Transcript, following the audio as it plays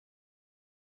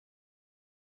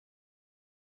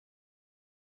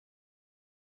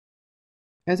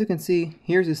as you can see,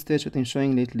 here's a stitch that I'm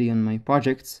showing lately on my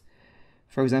projects.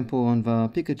 For example, on the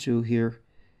Pikachu here,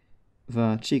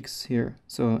 the cheeks here.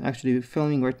 So actually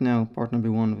filming right now part number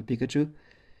 1 of the Pikachu.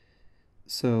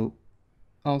 So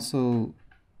also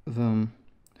the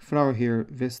flower here,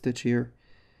 this stitch here,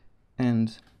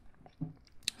 and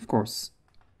of course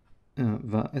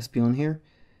the Espeon here.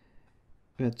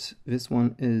 But this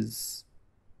one is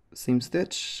same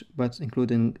stitch, but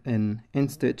including an end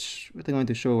stitch, which I'm going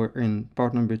to show in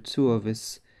part number 2 of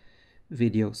this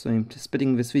video. So I'm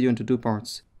splitting this video into 2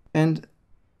 parts. And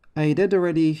I did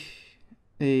already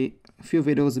a few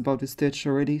videos about this stitch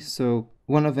already, so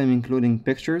one of them including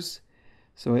pictures.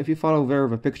 So if you follow there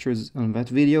the pictures on that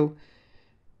video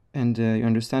and you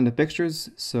understand the pictures,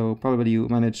 so probably you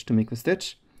managed to make the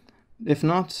stitch. If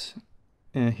not,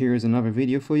 here's another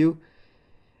video for you.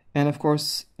 And of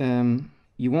course,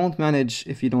 you won't manage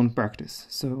if you don't practice.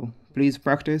 So please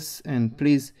practice, and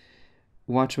please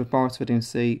watch the parts that I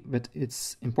say that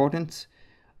it's important.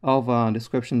 All the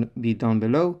description be down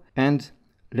below, and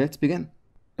let's begin.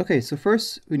 Okay, so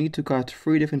first we need to cut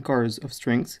 3 different colors of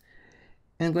strings.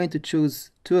 I'm going to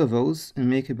choose 2 of those and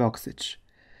make a box stitch.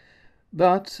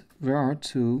 But there are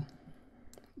 2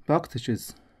 box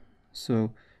stitches.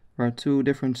 So there are 2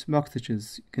 different box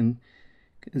stitches.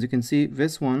 As you can see,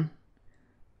 this one,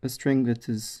 the string that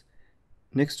is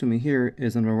next to me here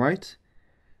is on the right.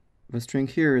 The string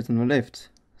here is on the left.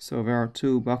 So there are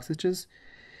 2 box stitches.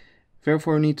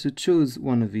 Therefore, we need to choose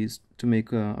one of these to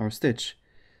make our stitch.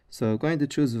 So I'm going to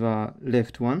choose the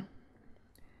left one.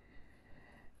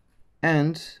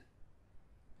 And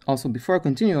also, before I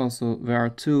continue, there are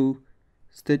 2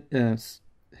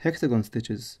 hexagon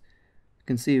stitches. You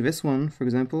can see this one, for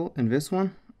example, and this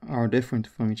one are different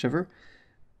from each other.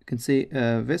 You can see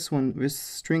this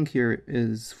string here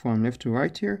is from left to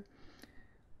right here,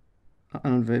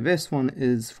 and this one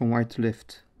is from right to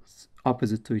left. It's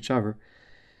opposite to each other.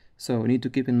 So we need to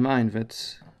keep in mind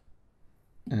that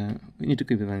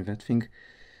thing.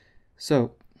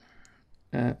 So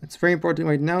it's very important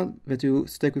right now that you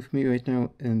stick with me right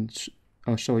now, and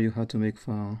I'll show you how to make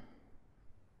the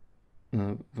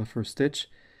first stitch.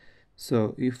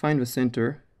 So you find the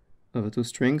center of the 2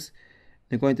 strings.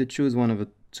 I'm going to choose one of the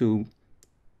 2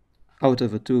 out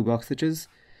of the 2 box stitches,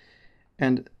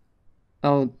 and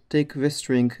I'll take this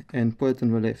string and put it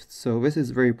on the left. So this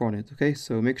is very important, okay?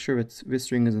 So make sure that this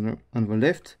string is on the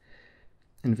left,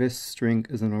 and this string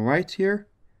is on the right here,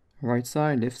 right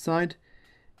side, left side.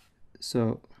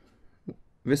 So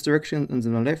this direction is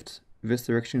on the left, this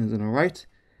direction is on the right,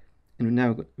 and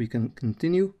now we can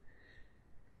continue.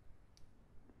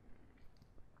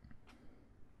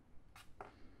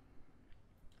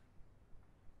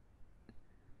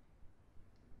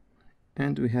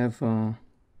 And we have,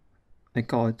 I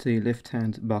call it a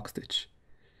left-hand box stitch,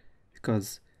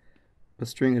 because the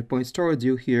string that points towards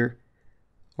you here,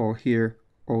 or here,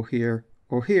 or here,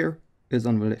 or here, is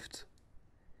on the left.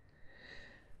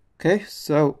 Okay,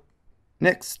 so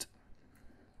next,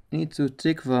 we need to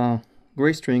take the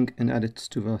gray string and add it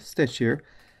to the stitch here.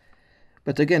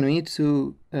 But again, we need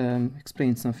to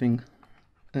explain something.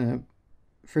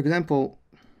 For example,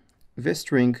 this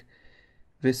string,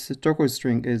 this turquoise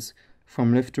string, is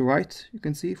from left to right. You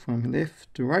can see from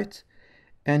left to right,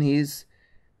 and he's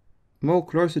more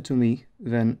closer to me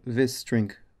than this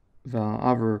string, the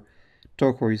other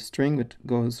turquoise string that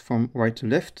goes from right to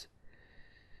left,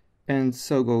 and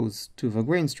so goes to the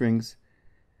green strings.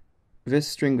 This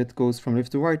string that goes from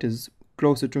left to right is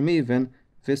closer to me than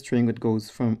this string that goes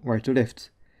from right to left.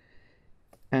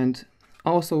 And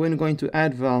also, when we're going to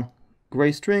add the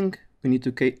gray string, we need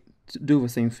to do the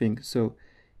same thing. So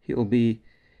he will be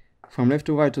from left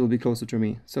to right, it will be closer to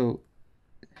me. So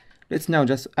let's now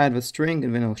just add the string,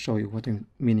 and then I'll show you what I'm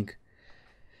meaning.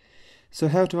 So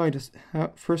how do I just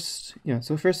first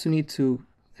we need to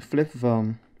flip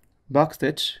the box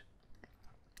stitch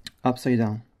upside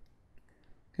down.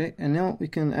 Okay, and now we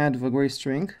can add the gray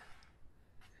string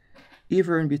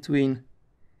either in between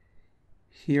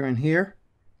here and here,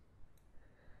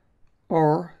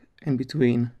 or in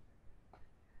between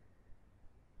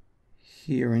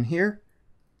here and here.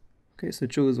 Okay, so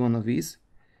choose one of these.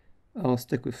 I'll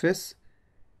stick with this.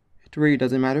 It really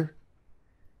doesn't matter.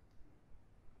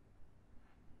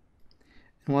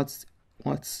 And once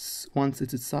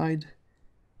it's inside,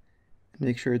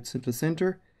 make sure it's at the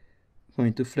center. I'm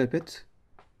going to flip it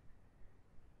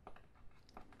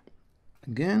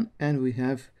again, and we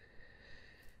have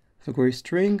the gray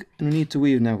string, and we need to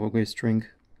weave now the gray string.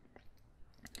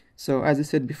 So as I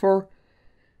said before,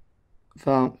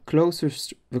 the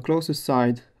closest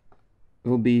side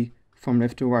will be from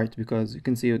left to right, because you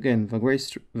can see again the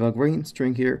green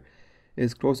string here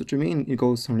is closer to me and it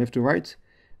goes from left to right.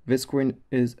 This screen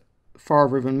is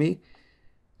farther than me,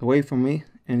 away from me,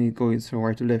 and it goes from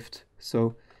right to left.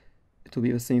 So it will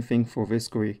be the same thing for this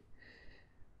screen.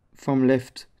 From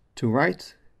left to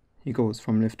right, it goes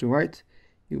from left to right.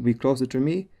 It will be closer to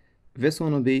me. This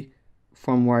one will be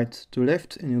from right to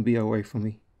left, and it will be away from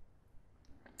me.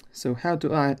 So how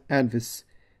to add this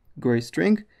gray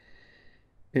string?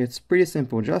 It's pretty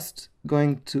simple. Just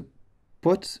going to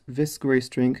put this gray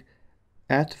string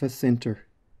at the center,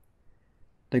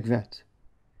 like that.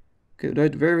 Okay, do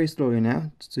it very slowly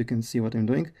now, so you can see what I'm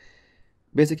doing.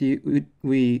 Basically,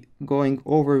 we going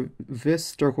over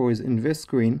this turquoise in this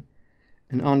screen,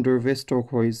 and under this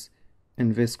turquoise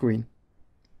in this screen.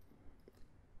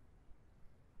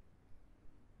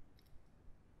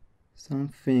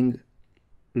 Something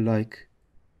like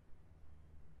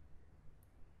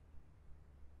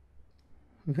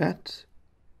that.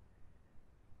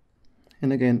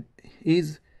 And again,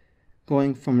 he's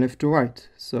going from left to right,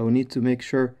 so we need to make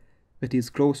sure that he's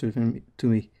closer to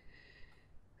me.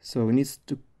 So it needs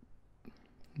to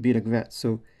be like that.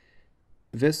 So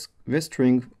this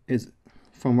string is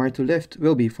from right to left,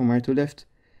 will be from right to left.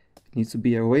 It needs to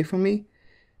be away from me,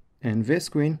 and this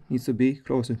screen needs to be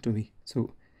closer to me.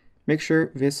 So make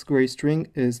sure this gray string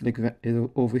is like that, is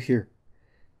over here,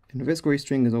 and this gray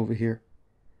string is over here.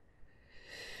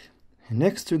 And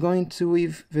next we're going to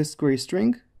weave this gray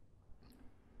string.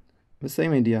 The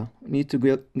same idea. We need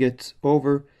to get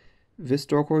over this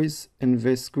turquoise and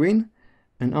this green,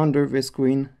 and under this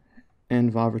green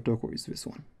and the other turquoise, this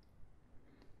one.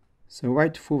 So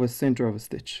right through the center of a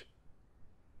stitch.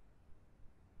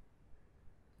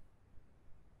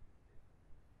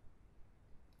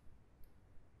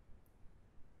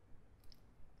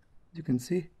 You can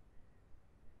see.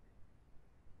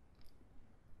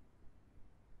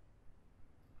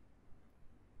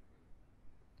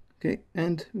 Okay,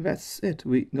 and that's it.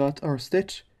 We got our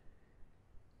stitch.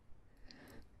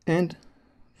 And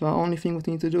the only thing we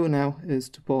need to do now is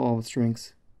to pull all the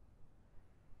strings.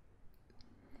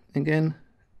 Again,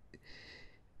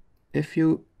 if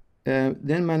you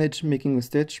then manage making a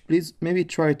stitch, please maybe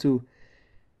try to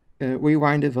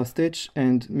rewind the stitch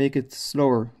and make it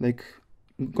slower. Like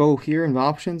go here in the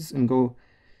options and go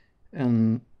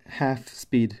half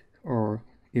speed or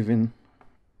even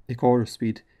a quarter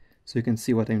speed, so you can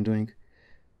see what I'm doing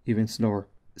even slower.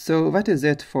 So that is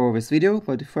it for this video,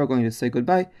 but before going to say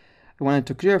goodbye, I wanted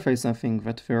to clarify something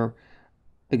that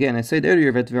again, I said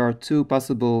earlier that there are two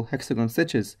possible hexagon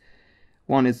stitches.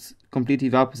 One is completely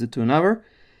the opposite to another,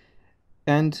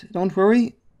 and don't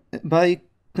worry, by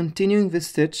continuing this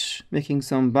stitch, making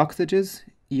some box stitches,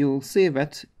 you'll see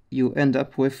that you end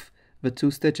up with the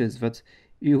two stitches, that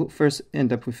you first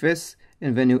end up with this,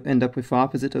 and then you end up with the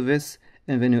opposite of this,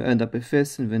 and then you end up with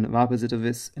this, and then the opposite of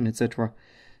this, and etc.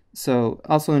 So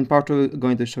also in part 2, I'm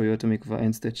going to show you how to make the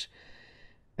end stitch.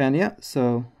 And yeah,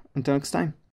 so until next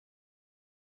time.